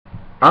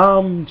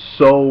I'm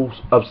so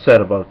upset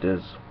about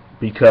this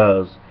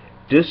because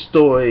this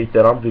story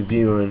that I'm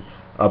reviewing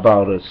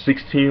about a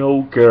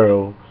 16-year-old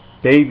girl,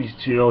 she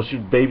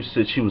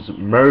babysit, she was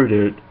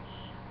murdered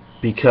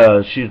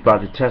because she was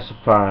about to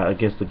testify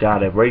against the guy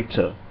that raped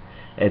her,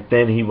 and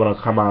then he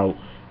wanna come out,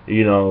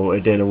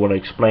 and then wanna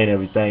explain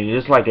everything.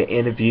 It's like an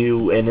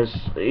interview, and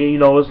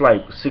it's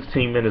like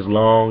 16 minutes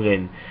long,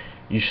 and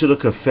you should have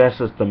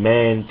confessed as the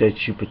man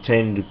that you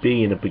pretend to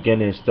be in the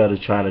beginning instead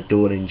of trying to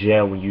do it in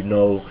jail when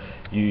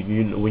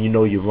when you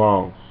know you're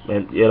wrong.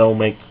 And it don't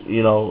make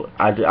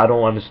I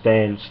don't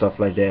understand stuff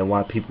like that and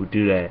why people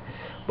do that.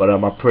 But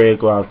my prayer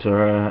go out to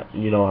her,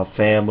 her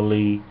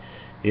family,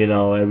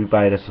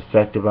 everybody that's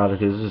affected by it,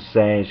 because it's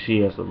saying she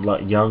has a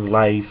young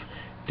life,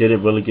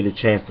 didn't really get a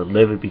chance to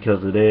live it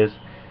because of this.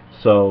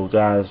 So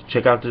guys,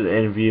 check out the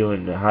interview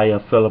and how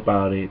y'all feel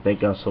about it.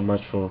 Thank y'all so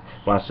much for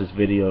watching this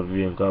video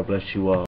review, and God bless you all.